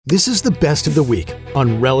This is the best of the week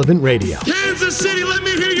on Relevant Radio. Kansas City, let me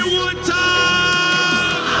hear you one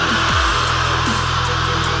time!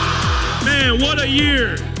 Man, what a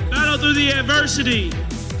year. Battle through the adversity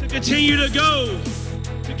to continue to go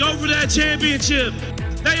for that championship.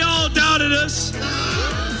 They all doubted us.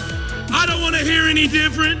 I don't want to hear any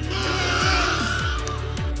different.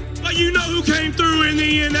 But you know who came through in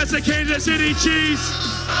the end. That's the Kansas City Chiefs.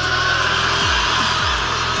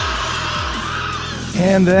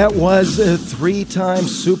 And that was a three-time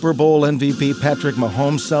Super Bowl MVP Patrick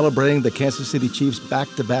Mahomes celebrating the Kansas City Chiefs'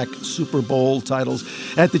 back-to-back Super Bowl titles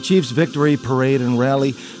at the Chiefs' victory parade and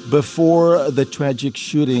rally before the tragic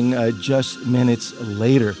shooting just minutes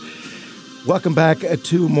later. Welcome back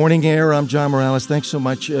to Morning Air. I'm John Morales. Thanks so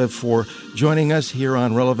much for joining us here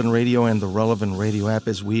on Relevant Radio and the Relevant Radio app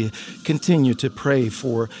as we continue to pray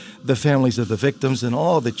for the families of the victims and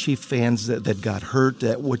all the Chief fans that got hurt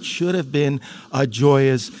at what should have been a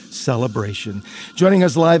joyous celebration. Joining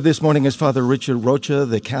us live this morning is Father Richard Rocha,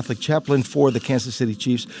 the Catholic chaplain for the Kansas City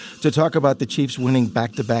Chiefs, to talk about the Chiefs winning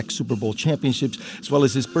back-to-back Super Bowl championships, as well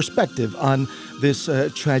as his perspective on this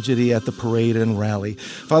tragedy at the parade and rally.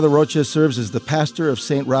 Father Rocha serves as the pastor of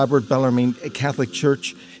St. Robert Bellarmine Catholic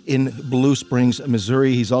Church in Blue Springs,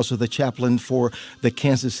 Missouri. He's also the chaplain for the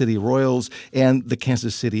Kansas City Royals and the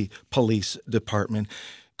Kansas City Police Department.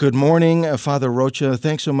 Good morning, Father Rocha.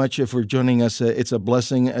 Thanks so much for joining us. It's a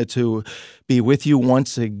blessing to be with you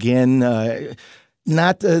once again.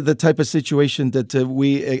 Not the type of situation that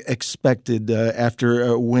we expected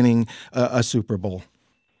after winning a Super Bowl.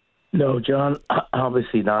 No, John,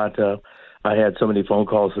 obviously not. I had so many phone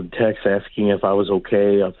calls and texts asking if I was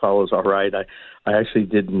okay, if I was all right. I actually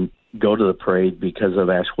didn't go to the parade because of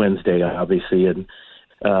Ash Wednesday, obviously, and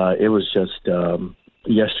it was just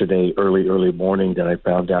yesterday, early morning, that I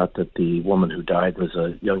found out that the woman who died was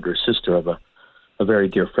a younger sister of a very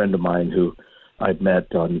dear friend of mine who I'd met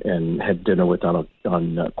and had dinner with on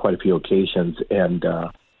quite a few occasions, and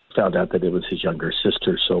found out that it was his younger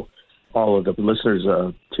sister. So all of the listeners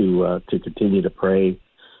to continue to pray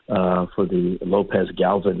for the Lopez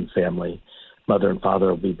Galvin family. Mother and father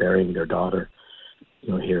will be burying their daughter,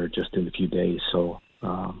 here just in a few days. So,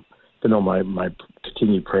 my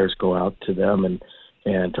continued prayers go out to them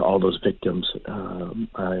and to all those victims.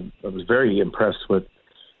 I was very impressed with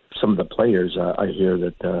some of the players. I hear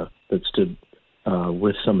that stood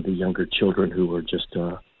with some of the younger children who were just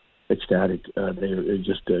ecstatic. They were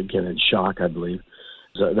just again in shock, I believe.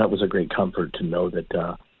 So that was a great comfort to know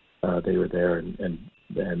that they were there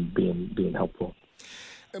and being helpful.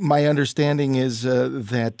 My understanding is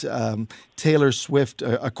that Taylor Swift,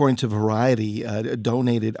 according to Variety,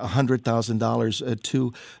 donated $100,000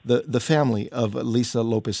 to the family of Lisa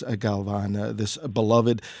Lopez Galvan, this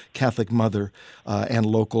beloved Catholic mother and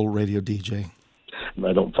local radio DJ.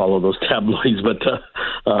 I don't follow those tabloids, but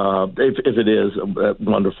if it is,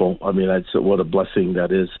 wonderful. I mean, what a blessing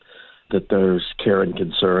that is, that there's care and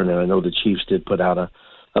concern. And I know the Chiefs did put out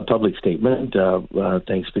a public statement.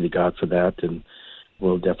 Thanks be to God for that. And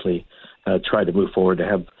we'll definitely try to move forward to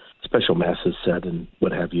have special masses said and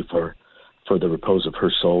what have you for the repose of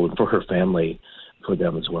her soul and for her family, for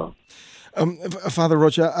them as well. Father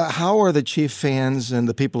Rocha, how are the Chief fans and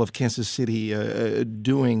the people of Kansas City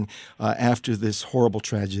doing after this horrible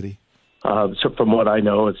tragedy? So from what I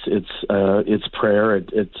know, it's prayer.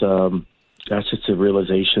 That's just a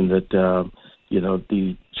realization that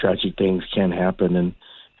the tragic things can happen,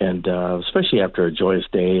 and especially after a joyous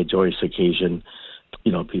day, a joyous occasion.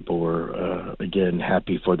 People were, again,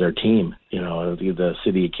 happy for their team, the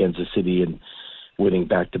city of Kansas City, and winning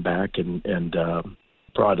back-to-back and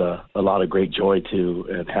brought a lot of great joy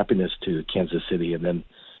and happiness to Kansas City. And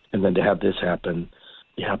then to have this happen,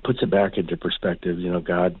 puts it back into perspective.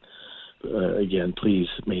 God, again, please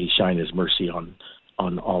may he shine his mercy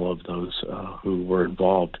on all of those who were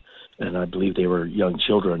involved. And I believe they were young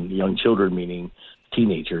children meaning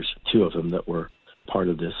teenagers, two of them that were part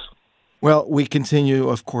of this. Well, we continue,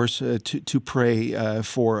 of course, to pray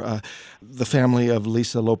for the family of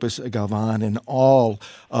Lisa Lopez Galvan and all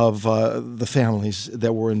of the families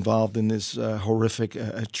that were involved in this horrific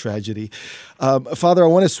tragedy. Father, I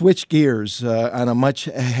want to switch gears on a much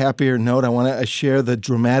happier note. I want to share the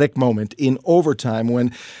dramatic moment in overtime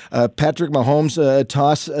when Patrick Mahomes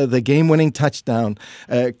tossed the game-winning touchdown.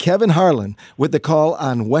 Kevin Harlan with the call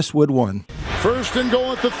on Westwood One. First and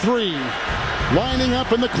goal at the 3. Lining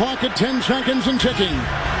up in the clock at 10 seconds and ticking.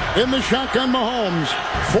 In the shotgun, Mahomes.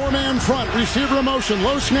 4-man front, receiver in motion,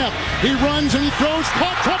 low snap. He runs and he throws,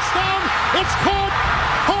 caught, touchdown. It's caught.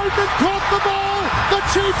 Hardman caught the ball. The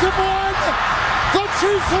Chiefs have won. The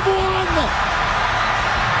Chiefs have won.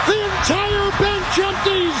 The entire bench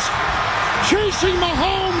empties, chasing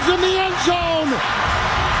Mahomes in the end zone.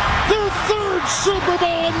 Their third Super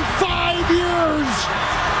Bowl in 5 years.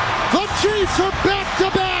 The Chiefs are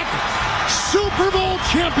back-to-back Super Bowl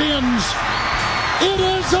champions. It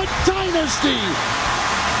is a dynasty.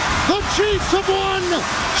 The Chiefs have won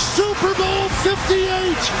Super Bowl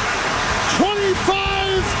 58,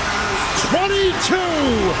 25-22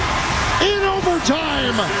 in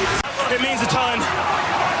overtime. It means a ton.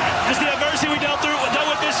 Just the adversity we dealt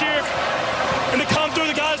with this year, and to come through,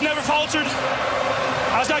 the guys never faltered.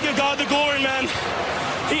 I just gotta give God the glory, man.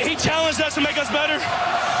 He challenged us to make us better,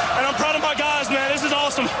 and I'm proud of my guys, man. This is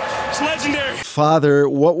awesome. It's legendary. Father,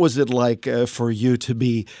 what was it like for you to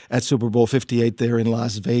be at Super Bowl 58 there in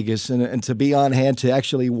Las Vegas and to be on hand to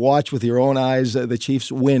actually watch with your own eyes the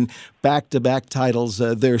Chiefs win back-to-back titles,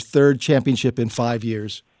 their third championship in 5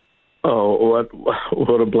 years? Oh,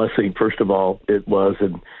 what a blessing, first of all, it was.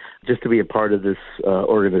 And just to be a part of this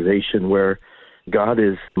organization where God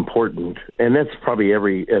is important. And that's probably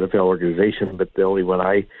every NFL organization, but the only one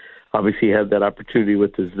I obviously had that opportunity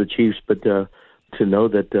with is the Chiefs. But to know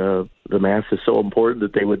that the Mass is so important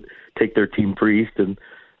that they would take their team priest, and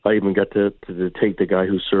I even got to take the guy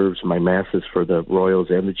who serves my Masses for the Royals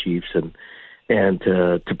and the Chiefs, and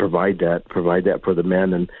to provide that for the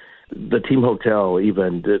men. And the team hotel,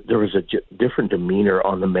 even, there was a different demeanor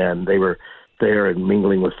on the men. They were there and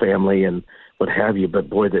mingling with family and what have you, but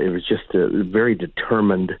boy, it was just a very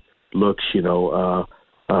determined looks,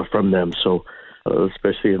 from them. So,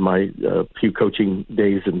 especially in my few coaching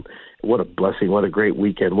days, and what a blessing, what a great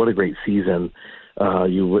weekend, what a great season.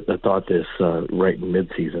 You wouldn't have thought this right in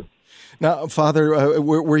mid-season. Now, Father,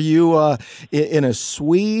 were you in a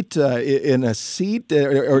suite, in a seat,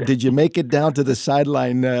 or did you make it down to the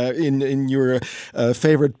sideline in your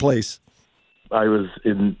favorite place? I was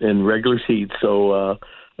in regular seats, so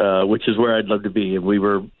which is where I'd love to be. And we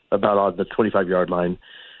were about on the 25-yard line.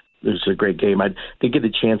 It was a great game. I did get a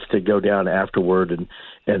chance to go down afterward, and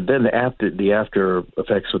then the after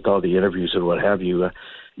effects with all the interviews and what have you.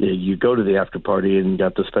 You go to the after party and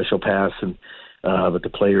got the special pass, and but the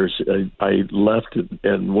players, I left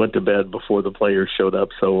and went to bed before the players showed up.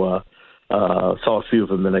 So saw a few of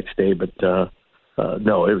them the next day, but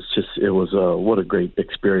no, it was what a great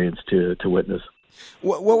experience to witness.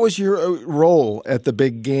 What was your role at the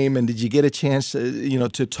big game, and did you get a chance,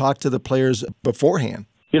 to talk to the players beforehand?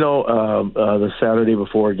 The Saturday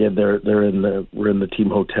before, again, we're in the team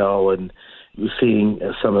hotel, and seeing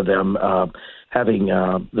some of them having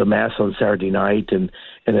the Mass on Saturday night, and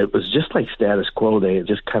it was just like status quo. They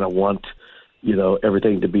just kind of want,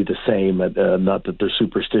 everything to be the same. Not that they're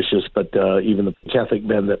superstitious, but even the Catholic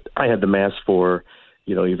men that I had the Mass for,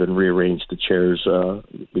 even rearranged the chairs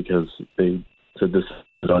because they said this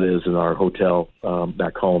is what it is in our hotel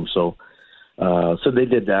back home. So they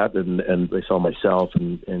did that, and they saw myself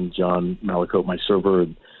and John Malakote, my server,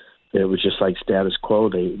 and it was just like status quo.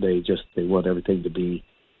 They want everything to be,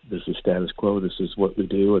 this is status quo, this is what we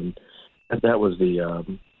do, and that was the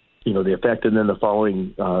effect. And then the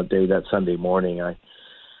following day, that Sunday morning, I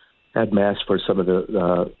had Mass for some of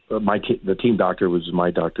the team doctor was my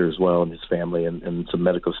doctor as well, and his family, and some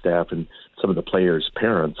medical staff, and some of the players'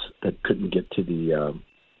 parents that couldn't get to the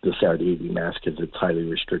Saturday evening Mass because it's highly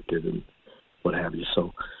restricted and what have you.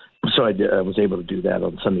 So I was able to do that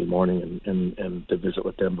on Sunday morning and to visit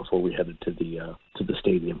with them before we headed to the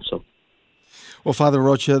stadium. So. Well, Father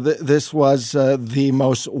Rocha, this was the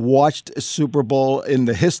most watched Super Bowl in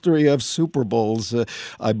the history of Super Bowls.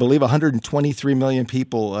 I believe 123 million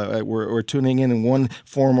people were tuning in one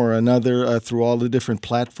form or another through all the different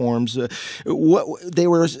platforms. They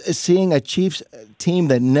were seeing a Chiefs team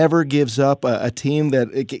that never gives up, a team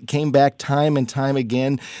that came back time and time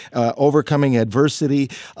again, overcoming adversity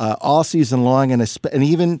all season long, and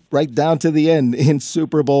even right down to the end in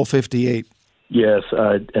Super Bowl 58. Yes,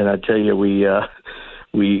 and I tell you, we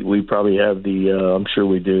probably have I'm sure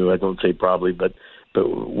we do. I don't say probably, but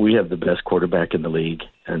we have the best quarterback in the league,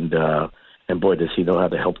 and boy, does he know how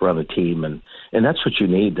to help run a team, and that's what you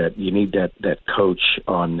need. You need that coach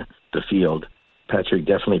on the field. Patrick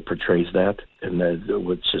definitely portrays that, and it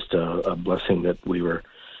was just a blessing that we were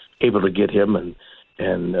able to get him and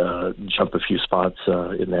jump a few spots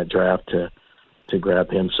in that draft to grab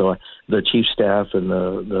him. So the chief staff and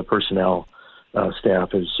the personnel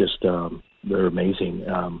staff is just they're amazing.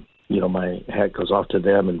 My hat goes off to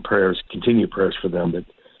them, and continued prayers for them that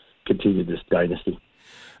continue this dynasty.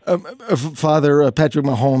 Father Patrick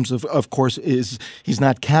Mahomes, of course, he's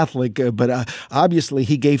not Catholic, but obviously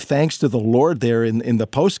he gave thanks to the Lord there in the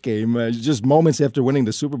postgame, just moments after winning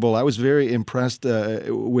the Super Bowl. I was very impressed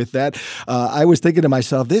with that. I was thinking to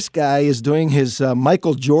myself, this guy is doing his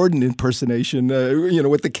Michael Jordan impersonation,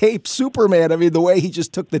 with the cape, Superman. I mean, the way he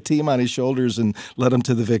just took the team on his shoulders and led them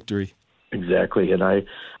to the victory. Exactly, and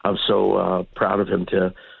I'm so proud of him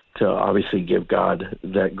to obviously give God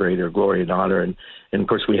that greater glory and honor. And of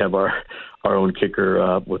course, we have our own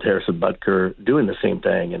kicker with Harrison Butker doing the same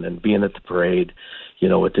thing, and then being at the parade,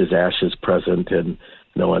 with his ashes present and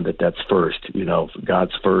knowing that that's first,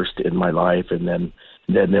 God's first in my life, and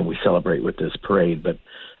then we celebrate with this parade. But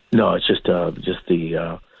no, it's just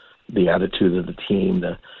the attitude of the team,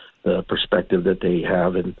 the perspective that they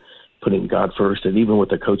have, and putting God first, and even with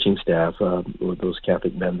the coaching staff, with those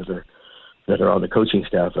Catholic men that are on the coaching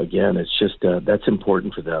staff, again, it's just that's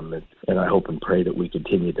important for them, and I hope and pray that we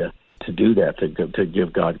continue to do that, to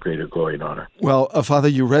give God greater glory and honor. Well, Father,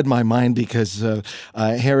 you read my mind because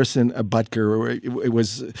Harrison Butker, it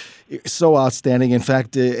was so outstanding. In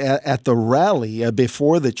fact, at the rally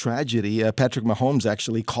before the tragedy, Patrick Mahomes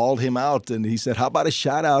actually called him out, and he said, how about a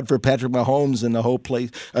shout-out for Patrick Mahomes and the whole place,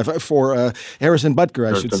 for Harrison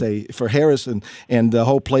Butker, I should say, for Harrison, and the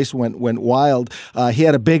whole place went wild. He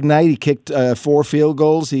had a big night. He kicked 4 field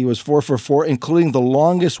goals. He was 4 for 4, including the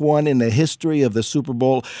longest one in the history of the Super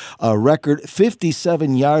Bowl, record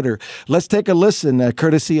 57-yarder. Let's take a listen,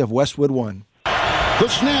 courtesy of Westwood One. The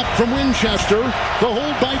snap from Winchester, the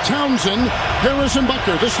hold by Townsend, Harrison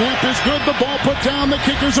Butker. The snap is good, the ball put down, the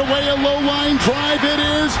kick is away, a low line drive, it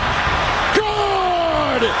is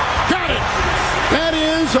good! Got it! That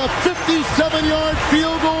is a 57-yard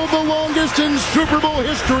field goal, the longest in Super Bowl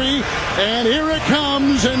history, and here it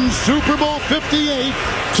comes in Super Bowl 58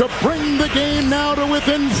 to bring the game now to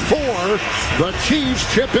within 4. The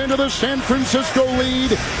Chiefs chip into the San Francisco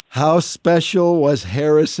lead. How special was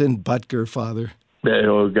Harrison Butker, Father?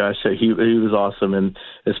 Oh gosh, he was awesome, and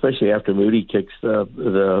especially after Moody kicks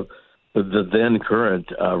the then current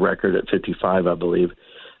record at 55, I believe.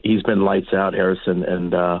 He's been lights out, Harrison,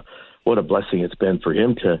 and what a blessing it's been for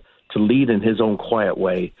him to lead in his own quiet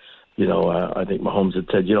way. I think Mahomes had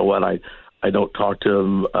said, I don't talk to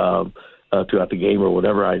him throughout the game or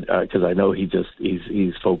whatever, because I know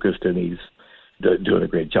he's focused and he's doing a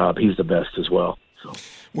great job. He's the best as well. So.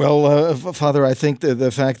 Well, Father, I think the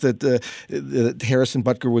fact that Harrison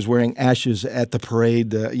Butker was wearing ashes at the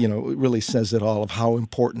parade, really says it all of how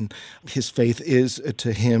important his faith is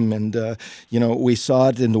to him. And, we saw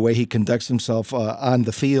it in the way he conducts himself on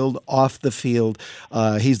the field, off the field.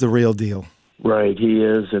 He's the real deal. Right, he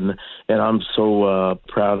is. And I'm so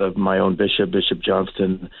proud of my own bishop, Bishop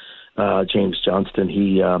Johnston, James Johnston.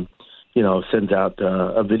 He sends out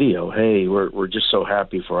a video. Hey, we're just so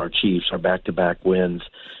happy for our Chiefs, our back-to-back wins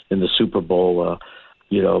in the Super Bowl.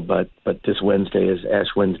 But this Wednesday is Ash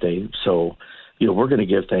Wednesday, so we're going to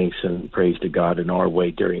give thanks and praise to God in our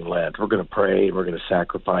way during Lent. We're going to pray. We're going to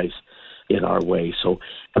sacrifice in our way. So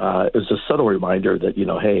it was a subtle reminder that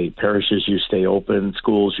hey, parishes, you stay open,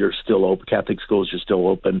 schools, you're still open, Catholic schools, you're still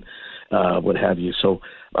open. What have you. So,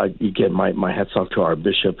 again, my hat's off to our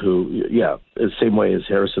bishop who, the same way as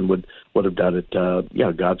Harrison would have done it,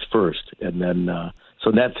 God's first. And then, so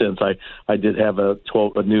in that sense, I did have a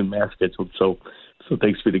noon mass scheduled. So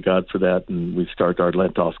thanks be to God for that. And we start our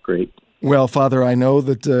Lent off great. Well, Father, I know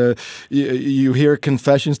that you hear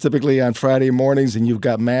confessions typically on Friday mornings, and you've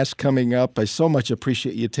got Mass coming up. I so much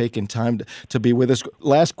appreciate you taking time to be with us.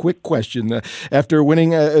 Last quick question. After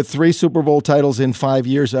winning 3 Super Bowl titles in 5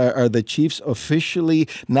 years, are the Chiefs officially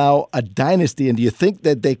now a dynasty, and do you think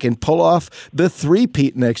that they can pull off the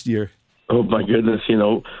three-peat next year? Oh, my goodness,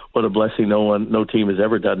 what a blessing. No team has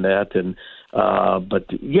ever done that. And but,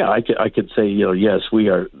 I could say, yes, we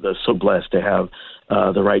are so blessed to have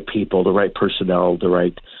the right people, the right personnel, the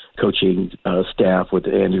right coaching staff with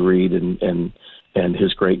Andy Reid and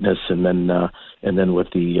his greatness, and then with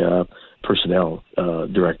the personnel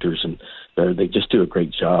directors, and they just do a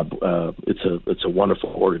great job. It's a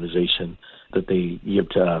wonderful organization that they give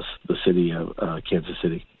to us, the city of Kansas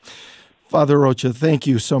City. Father Rocha, thank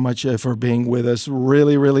you so much for being with us.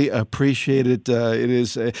 Really, really appreciate it. It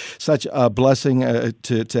is such a blessing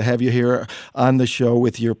to have you here on the show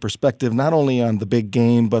with your perspective, not only on the big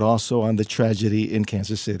game, but also on the tragedy in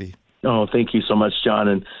Kansas City. Oh, thank you so much, John,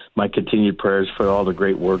 and my continued prayers for all the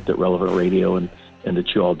great work that Relevant Radio and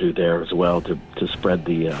that you all do there as well to spread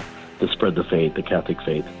the faith, the Catholic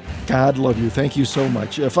faith. God love you. Thank you so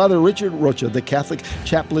much. Father Richard Rocha, the Catholic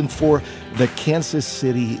chaplain for the Kansas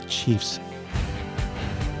City Chiefs.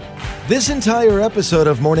 This entire episode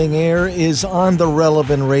of Morning Air is on the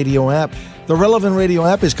Relevant Radio app. The Relevant Radio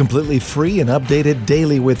app is completely free and updated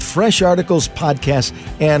daily with fresh articles, podcasts,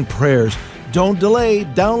 and prayers. Don't delay.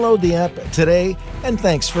 Download the app today, and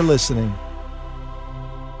thanks for listening.